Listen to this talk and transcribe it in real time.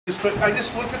But I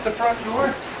just looked at the front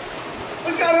door.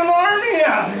 We got an army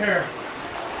out here.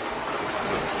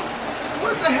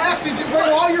 What the heck? Did you bring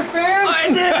all your fans? I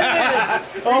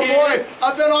did! Oh boy,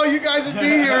 I bet all you guys would be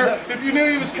here if you knew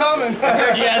he was coming. I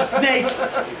heard you had snakes.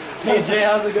 Hey Jay,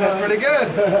 how's it going? Pretty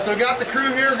good. So got the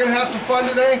crew here. We're going to have some fun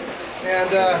today.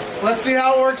 And let's see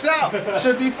how it works out.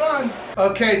 Should be fun.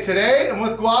 Okay, today I'm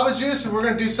with Guava Juice and we're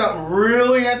going to do something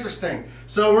really interesting.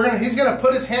 So he's going to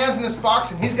put his hands in this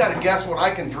box and he's got to guess what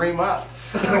I can dream up.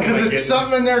 Because there's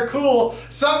something in there cool.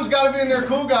 Something's got to be in there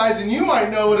cool, guys, and you might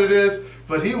know what it is,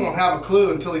 but he won't have a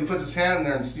clue until he puts his hand in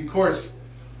there. And of course,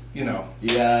 you know.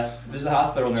 Yeah, there's a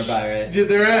hospital nearby, right? Yeah,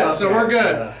 there is, okay. So we're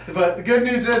good. But the good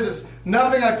news is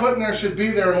nothing I put in there should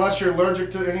be there unless you're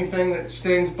allergic to anything that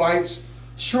stings, bites.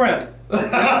 Shrimp. No,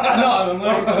 I'm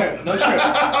allergic to shrimp. No shrimp.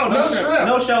 Oh, no shrimp.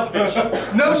 No shellfish.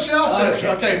 No shellfish.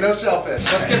 Okay, no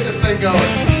shellfish. Let's get this thing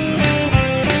going.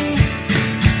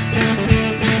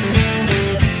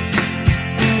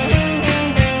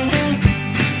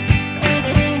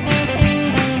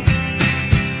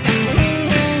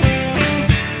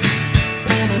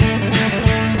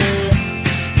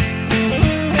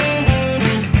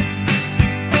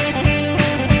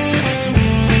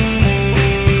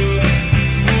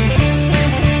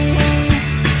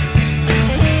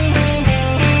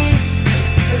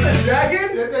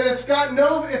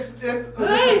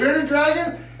 It's a bearded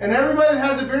dragon, and everybody that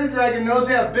has a bearded dragon knows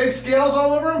they have big scales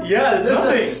all over them. Yeah, this is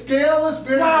a scaleless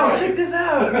bearded dragon. Wow, check this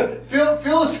out.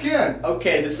 Feel the skin.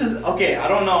 Okay, I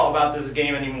don't know about this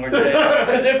game anymore today.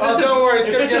 Because if this don't worry, it's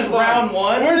gonna this is get fun. round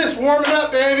one, we're just warming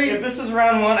up, baby. If this is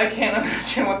round one, I can't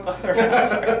imagine what the other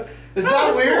rounds are. Is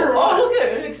that weird? Cool. Oh, look at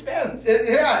it! It expands.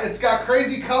 Yeah, it's got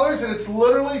crazy colors, and it's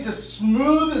literally just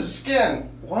smooth as skin.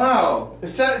 Wow.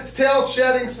 Its tail's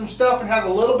shedding some stuff and has a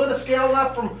little bit of scale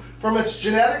left from its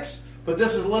genetics, but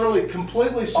this is literally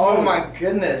completely smooth. Oh my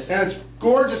goodness. And it's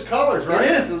gorgeous colors, right?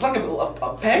 It is. It's like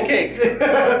a pancake.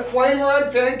 Flame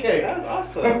red pancake. That's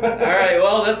awesome. All right,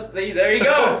 well, there you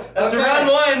go. That's Okay. round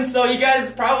one, so you guys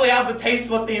probably have the taste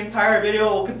what the entire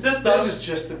video will consist of. This is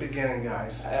just the beginning,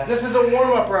 guys. This is a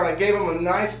warm-up round. I gave him a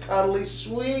nice, cuddly,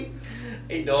 sweet,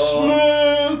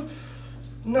 smooth,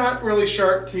 not really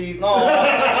sharp teeth. No.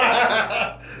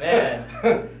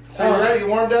 Man. So you ready? You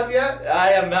warmed up yet?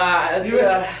 I am not.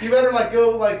 You better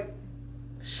go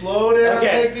slow down,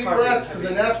 okay. take deep breaths, because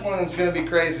the next one is going to be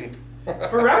crazy.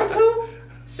 For round two?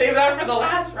 Save that for the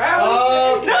last round?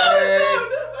 Okay. No.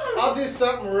 I'll do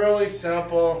something really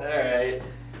simple. Alright.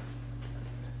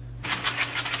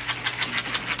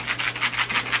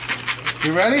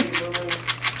 You ready?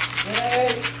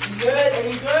 Hey, you good? Are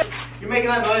you good? You're making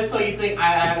that noise so you think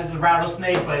it's a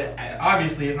rattlesnake, but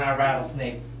obviously it's not a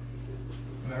rattlesnake.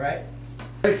 Am I right?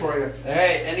 Ready for you.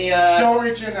 Alright, any Don't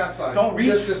reach in that side. Don't reach?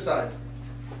 Just this side.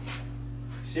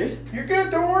 Serious? You're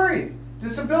good, don't worry.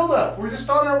 This is a build-up. We're just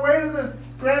on our way to the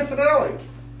grand finale.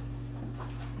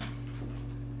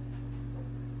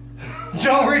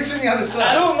 Don't reach in the other side.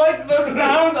 I don't like the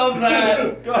sound of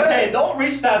that. Go ahead. Okay, don't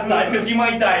reach that side because you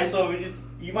might die, so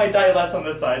you might die less on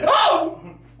this side. Oh!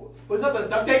 What's up, this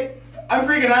duct tape? I'm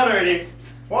freaking out already.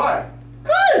 Why?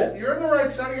 Cause! You're on the right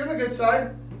side. You're on the good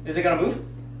side. Is it gonna move?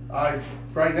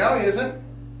 Right now he isn't.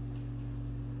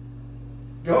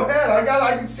 Go ahead.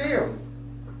 I can see him.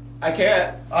 I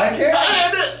can't. I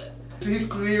can't. He's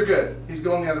clear. You're good. He's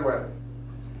going the other way.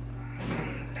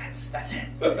 That's it.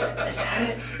 Is that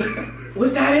it?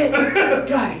 Was that it?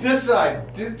 Guys. This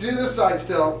side. Do this side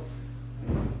still.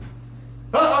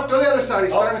 Oh, go the other side.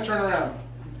 He's starting to turn around.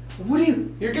 What are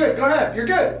you? You're good. Go ahead. You're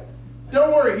good.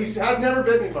 Don't worry. He has never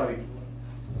bit anybody.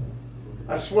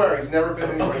 I swear he's never bit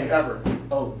anybody ever.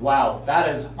 Oh, wow. That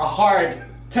is a hard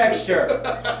texture.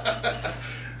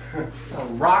 It's a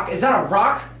rock. Is that a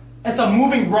rock? It's a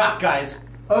moving rock, guys.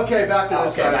 Okay, back to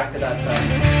this side. Okay, back to that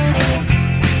side.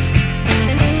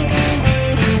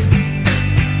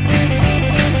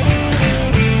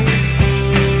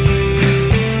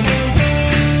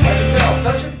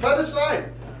 Touch his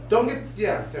side. Don't get,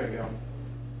 yeah, there you go.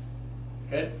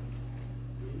 Good?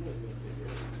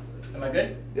 Am I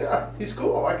good? Yeah, he's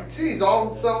cool. I can see he's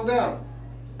all settled down.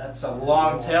 That's a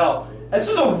long tail. This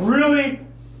is a really...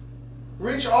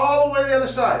 Reach all the way to the other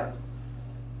side.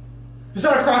 Is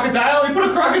that a crocodile? You put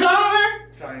a crocodile in there?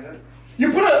 Kinda.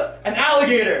 You put an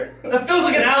alligator. That feels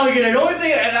like an alligator. The only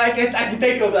thing I can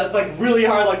think of that's like really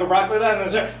hard, like a rock like that,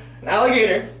 is an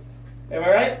alligator. Am I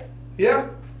right? Yeah.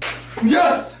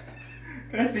 Yes!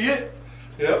 Can I see it?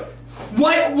 Yep.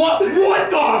 What the?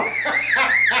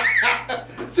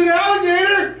 It's an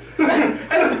alligator!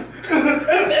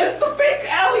 It's the fake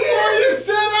alligator! Oh, you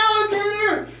said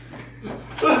alligator!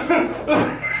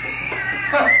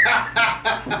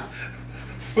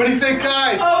 What do you think,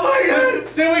 guys? Oh my goodness!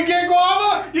 Did we get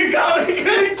guava? You got me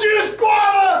getting juice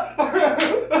guava!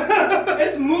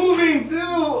 It's moving too!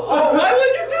 Oh, why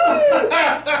would you do this?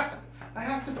 I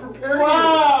have to prepare you.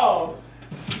 Wow!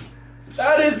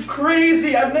 That is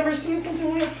crazy! I've never seen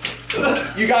something like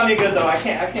that. You got me good though. I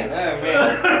can't, oh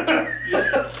man.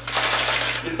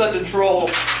 You're such a troll.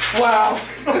 Wow.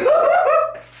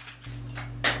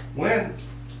 Win.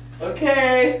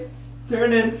 Okay.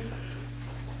 Turn in.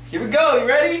 Here we go. You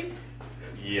ready?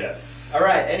 Yes. All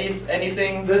right.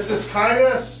 Anything? This is kind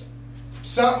of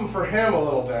something for him a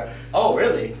little bit. Oh,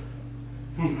 really?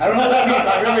 I don't know what that means.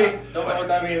 I really don't know what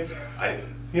that means.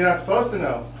 You're not supposed to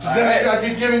know. All Then right. I've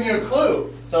been giving you a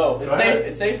clue. So it's safe.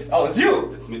 It's safe. Oh, it's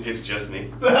you. It's me. It's just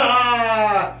me.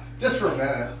 Just for a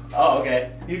minute. Oh,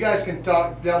 okay. You guys can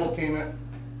talk, double team it.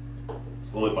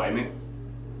 Will it bite me?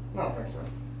 I don't think so.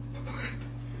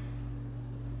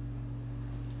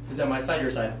 Is that my side or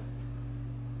your side?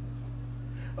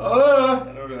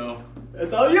 I don't know.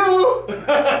 It's all you!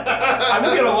 I'm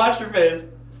just gonna watch your face.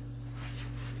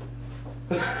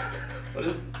 What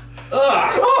is...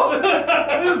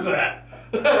 What is that?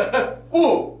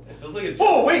 Ooh! It feels like a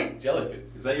Oh, wait! jellyfish.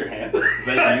 Is that your hand? Is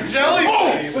that you?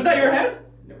 Jellyfish! Oh! Was that your hand?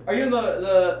 Are you in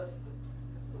the...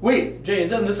 Wait, Jay, is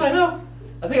that on this side now?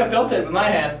 I think I felt it with my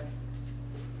hand.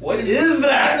 What is In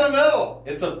that? the middle.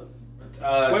 It's a.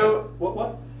 Wait,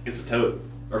 what? It's a toad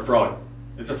or frog.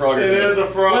 It's a frog. Or It toad. is a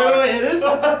frog. Wait, it is?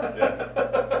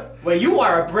 Yeah. Wait, you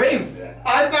are a brave... Yeah.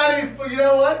 I thought he, you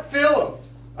know what? Feel him.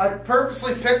 I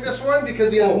purposely picked this one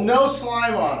because he has no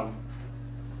slime on him.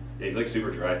 Yeah, he's like super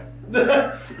dry.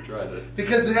 Super dry.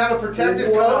 Because they have a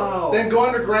protective Wow. coat, then go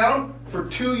underground for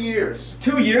 2 years.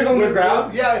 2 years on the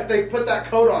ground? Yeah, if they put that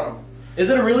coat on them. Is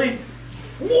it a really...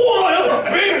 Whoa, that's a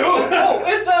big... Oh,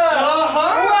 it's a...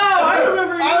 Uh-huh. Wow, I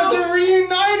remember you. I was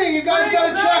reuniting. You guys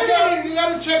gotta check out it. You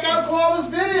gotta check out Guava's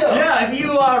video. Yeah, if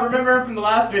you remember him from the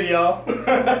last video,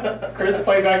 Chris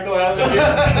played back the last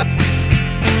video.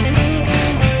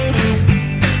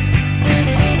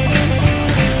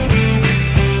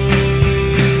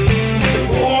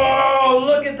 Whoa,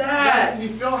 look at that! You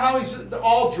feel how he's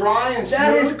all dry and smooth?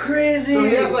 That is crazy! So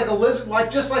he has like a lizard,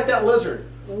 just like that lizard.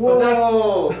 But that-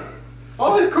 Whoa!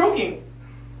 Oh, he's croaking.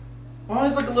 Oh,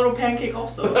 he's like a little pancake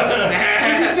also. when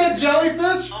you said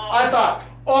jellyfish, I thought,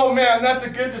 oh man, that's a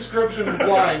good description of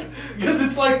blind. Because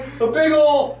it's like a big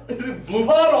old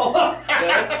puddle.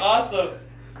 That's awesome.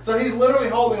 So he's literally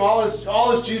holding all his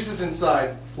juices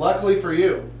inside. Luckily for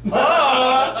you.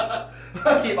 Oh,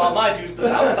 keep all my juices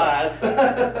outside.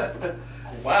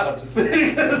 Wow, just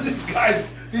these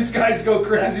guys go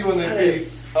crazy when they pee.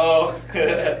 Oh.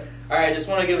 Alright, just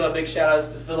want to give a big shout out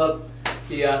to Philip.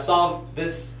 He solved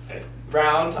this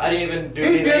round. I didn't even do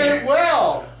anything. He did it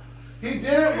well. He did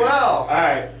it well.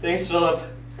 Alright, thanks Philip.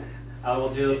 I will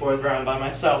do the 4th round by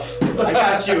myself. I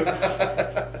got you.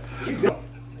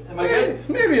 Am I good?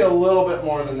 Maybe a little bit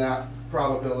more than that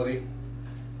probability.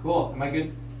 Cool. Am I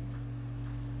good?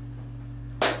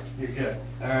 You're good.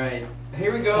 Alright,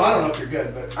 here we go. Well, I don't know if you're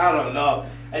good, but I don't know.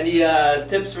 Any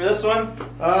tips for this one?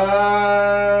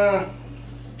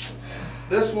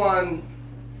 This one,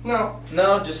 no.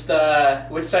 No, just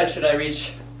which side should I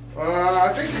reach? I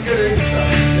think you're good at either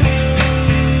side.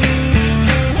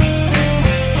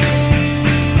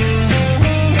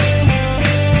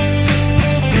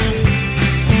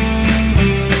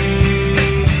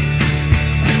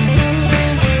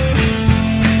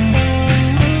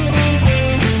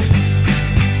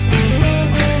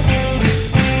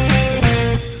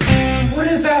 What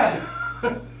is that?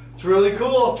 It's really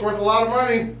cool. It's worth a lot of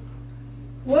money.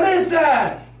 What is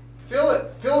that? Feel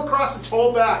it. Feel across its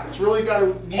whole back. It's really got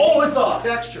a Oh, it's off.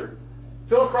 texture.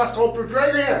 Feel across the whole.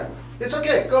 Drag your hand. It's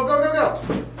okay. Go, go, go,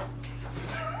 go.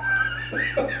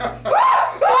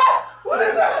 What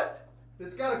is that?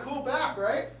 It's got a cool back,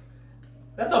 right?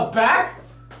 That's a back?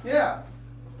 Yeah.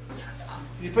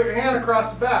 You put your hand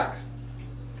across the back.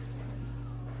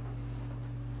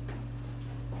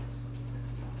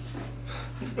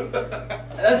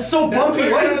 That's so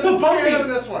bumpy. Why is it so Put your hand in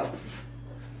bumpy? this one.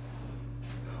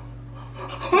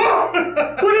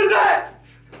 What is that?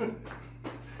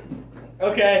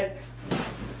 Okay.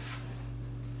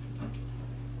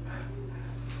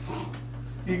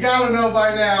 You gotta know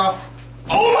by now.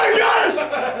 Oh my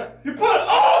gosh! You put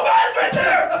that's right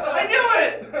there! I knew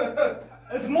it!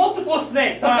 It's multiple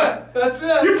snakes, huh? That's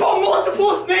it. You put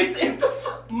multiple snakes in the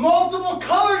Multiple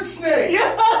colored snakes.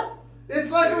 Yeah!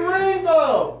 It's like a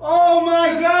rainbow. Oh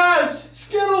my This- gosh!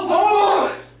 Skittles and Oh.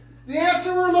 Bugs. The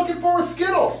answer we're looking for was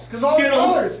Skittles, because all the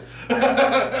Skittles.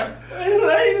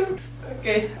 colors.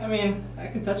 Okay, I mean, I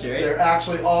can touch it, right? They're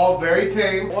actually all very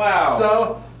tame. Wow.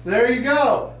 So, there you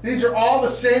go. These are all the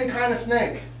same kind of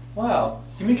snake. Wow.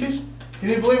 Give me a kiss. Can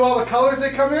you believe all the colors they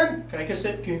come in? Can I kiss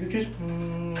it? Can you kiss?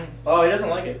 Oh, he doesn't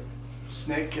like it.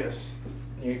 Snake kiss.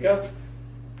 Here you go.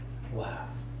 Wow.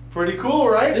 Pretty cool,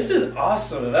 right? This is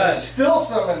awesome. There's still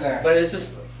some in there. But it's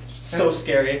just so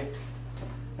scary.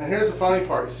 And here's the funny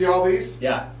part. You see all these?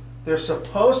 Yeah. They're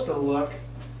supposed to look,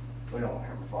 we don't want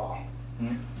him to fall.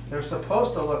 Hmm? They're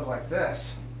supposed to look like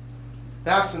this.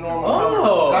 That's the normal Oh.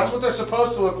 color. That's what they're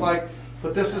supposed to look like,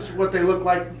 but this is what they look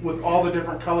like with all the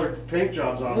different colored paint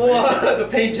jobs on them. Whoa, the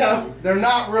paint jobs. They're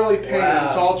not really painted, Wow.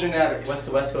 it's all genetics. Went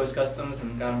to West Coast Customs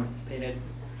and got them painted.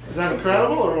 Is that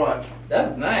incredible or what?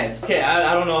 That's nice. Okay,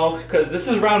 I don't know, because this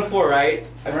is round 4, right?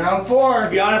 Round 4. To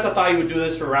be honest, I thought you would do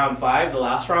this for round 5, the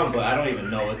last round, but I don't even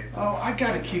know it. Oh, I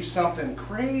gotta keep something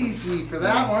crazy for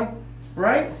that one,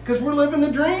 right? Because we're living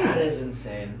the dream. That is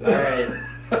insane. Alright,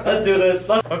 let's do this.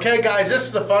 Okay guys, this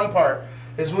is the fun part,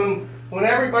 is when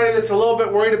everybody that's a little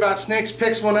bit worried about snakes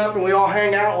picks one up and we all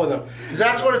hang out with them. Because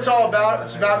that's what it's all about.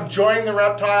 It's about enjoying the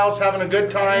reptiles, having a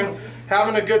good time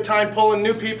pulling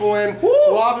new people in.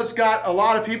 Guava's got a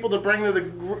lot of people to bring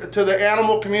to the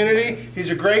animal community. He's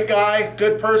a great guy,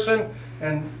 good person,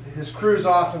 and his crew's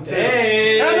awesome too.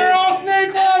 Hey. And they're all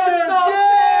snake lovers!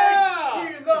 Yeah!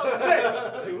 You know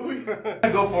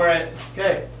snakes! Go for it.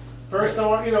 Okay, first I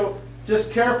want you to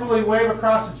just carefully wave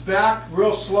across its back,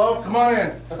 real slow. Come on in.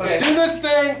 Okay. Let's do this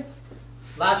thing.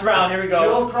 Last round, here we go.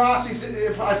 Go across. I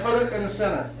put it in the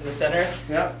center. In the center?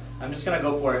 Yep. I'm just gonna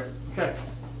go for it. Okay.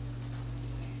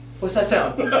 What's that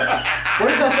sound? What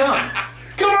does that sound?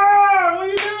 Come on! What are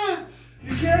you doing?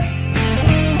 You can't.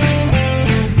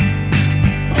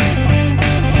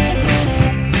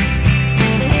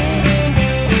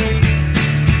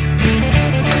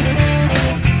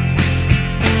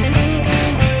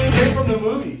 Came from the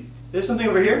movie. There's something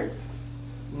over here?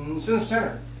 It's in the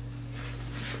center.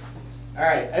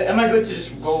 Alright, am I good to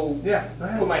just go Yeah, go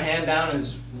ahead. put my hand down and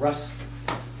just rust?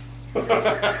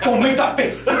 Don't make that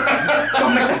face!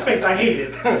 Don't make that face, I hate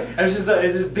it. It's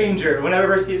just danger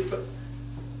whenever I see it.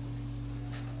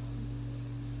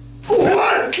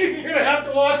 What? You're gonna have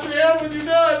to wash your hands when you're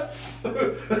done.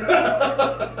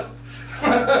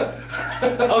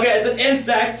 Okay, it's an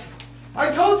insect. I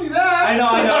told you that. I know.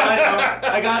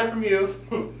 I got it from you.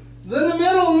 In the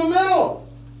middle.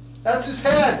 That's his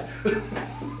head.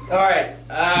 Alright,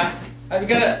 I've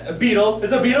got a beetle.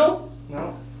 Is it a beetle?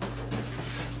 No.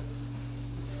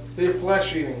 They're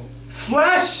flesh eating.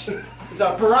 Flesh? Is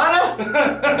that a piranha?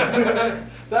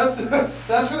 That's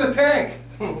for the tank.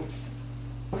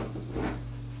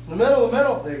 The middle.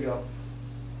 There you go.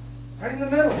 Right in the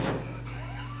middle.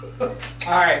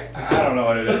 Alright, I don't know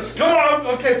what it is. Come on.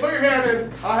 Okay, put your hand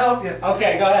in. I'll help you.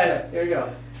 Okay, go ahead. Here you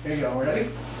go. Ready?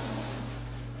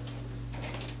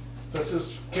 This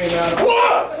is came out of.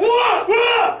 Whoa!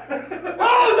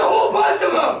 Oh, there's a whole bunch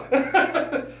of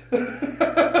them!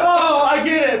 Oh, I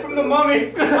get it, from the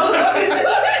mummy.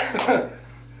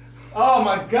 Oh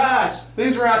my gosh.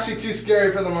 These were actually too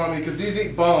scary for the mummy because these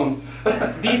eat bone.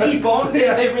 These eat bone?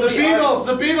 Yeah, They really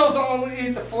the beetles only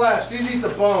eat the flesh. These eat the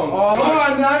bone. Oh. Come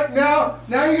on, now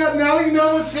that you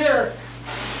know what's here.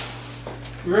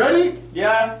 You ready?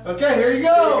 Yeah. Okay, here you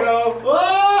go. Here we go.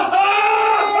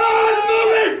 Oh, it's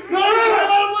moving! No, I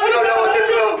don't know what to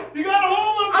do! You gotta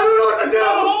hold them! I don't know what to do! You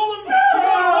gotta hold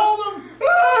them! You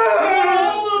gotta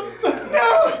hold them!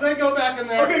 No! Then go back in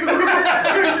there. Okay,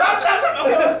 stop!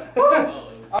 Okay.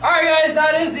 Alright guys,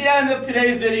 that is the end of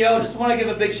today's video. Just want to give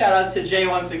a big shout out to Jay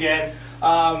once again.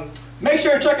 Make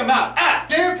sure to check him out at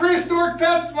Jay Prehistoric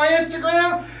Pets is my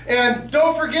Instagram. And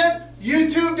don't forget,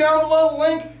 YouTube down below the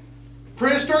link.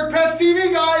 Prehistoric Pets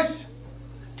TV, guys.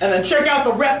 and then check out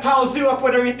the reptile zoo. I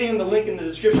put everything in the link in the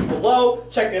description below.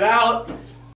 Check it out.